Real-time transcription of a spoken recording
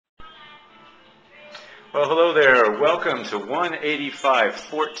Well, hello there. Welcome to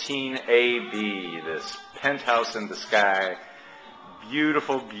 18514AB, this penthouse in the sky.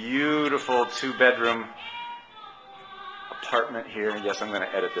 Beautiful, beautiful two-bedroom apartment here. Yes, I'm going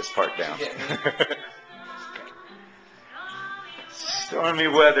to edit this part down. Stormy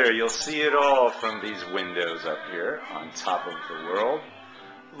weather. You'll see it all from these windows up here on top of the world.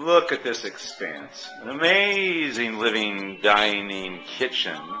 Look at this expanse. An amazing living, dining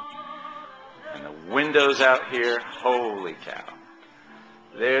kitchen. And the windows out here, holy cow.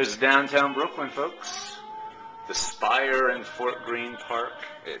 There's downtown Brooklyn, folks. The Spire and Fort Greene Park.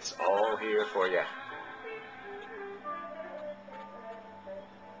 It's all here for you.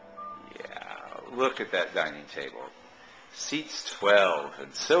 Yeah, look at that dining table. Seats 12,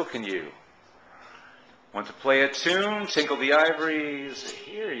 and so can you. Want to play a tune? Tinkle the ivories?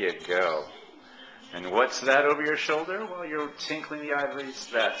 Here you go. And what's that over your shoulder while you're tinkling the ivories?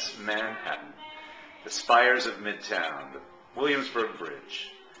 That's Manhattan. The spires of Midtown, the Williamsburg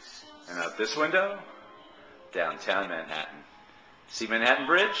Bridge. And out this window, downtown Manhattan. See Manhattan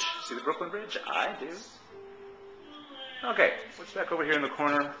Bridge? See the Brooklyn Bridge? I do. Okay, what's back over here in the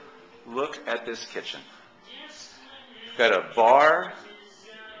corner? Look at this kitchen. We've got a bar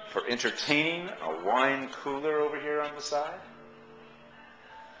for entertaining, a wine cooler over here on the side.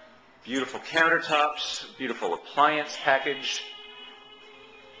 Beautiful countertops, beautiful appliance package.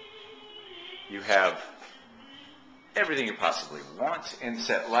 You have everything you possibly want.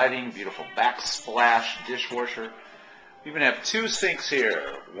 Inset lighting, beautiful backsplash dishwasher. We even have two sinks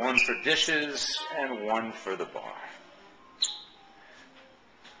here, one for dishes and one for the bar.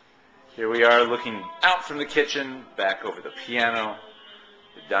 Here we are looking out from the kitchen, back over the piano,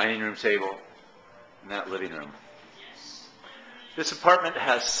 the dining room table, and that living room. This apartment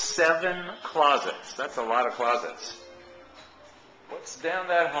has 7 closets. That's a lot of closets. What's down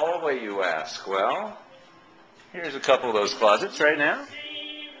that hallway, you ask? Well, here's a couple of those closets right now.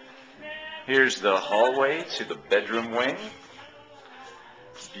 Here's the hallway to the bedroom wing.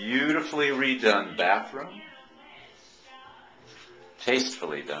 Beautifully redone bathroom.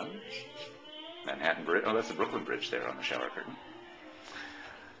 Tastefully done. Manhattan Bridge. Oh, that's the Brooklyn Bridge there on the shower curtain.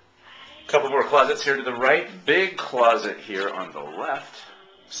 A couple more closets here to the right. Big closet here on the left.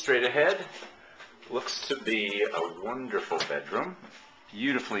 Straight ahead. Looks to be a wonderful bedroom.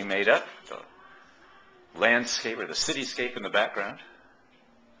 Beautifully made up. The landscape or the cityscape in the background.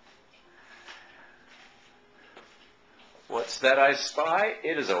 What's that I spy?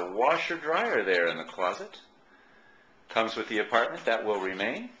 It is a washer dryer there in the closet. Comes with the apartment. That will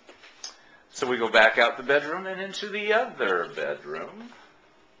remain. So we go back out the bedroom and into the other bedroom.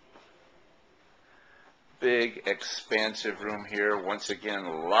 Big, expansive room here. Once again,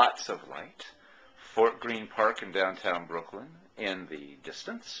 lots of light. Fort Greene Park in downtown Brooklyn in the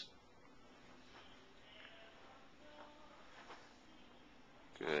distance.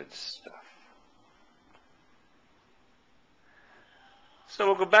 Good stuff. So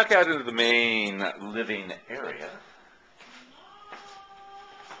we'll go back out into the main living area.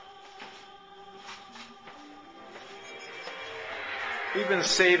 We've been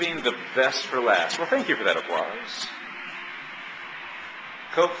saving the best for last. Well, thank you for that applause.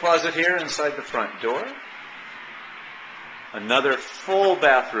 Coat closet here inside the front door. Another full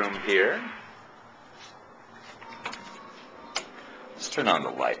bathroom here. Let's turn on the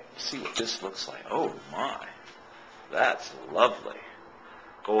light. See what this looks like. Oh my, that's lovely.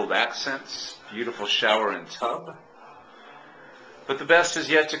 Gold accents, beautiful shower and tub. But the best is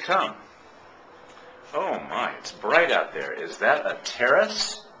yet to come. Oh my, it's bright out there. Is that a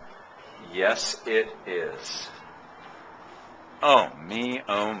terrace? Yes, it is. Oh me,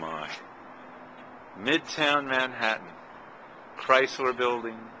 oh my. Midtown Manhattan, Chrysler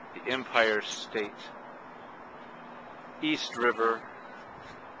Building, the Empire State, East River,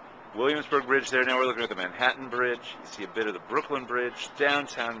 Williamsburg Bridge there. Now we're looking at the Manhattan Bridge. You see a bit of the Brooklyn Bridge,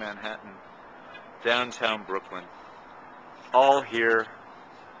 downtown Manhattan, downtown Brooklyn. All here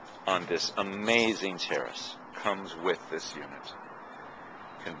on this amazing terrace. Comes with this unit.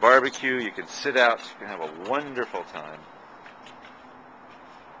 You can barbecue, you can sit out, you can have a wonderful time.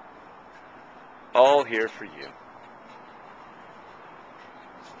 All here for you.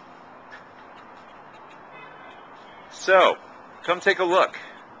 So, come take a look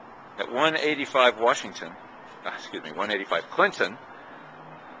at 185 185 Clinton,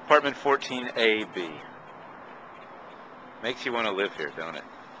 apartment 14AB. Makes you want to live here, don't it?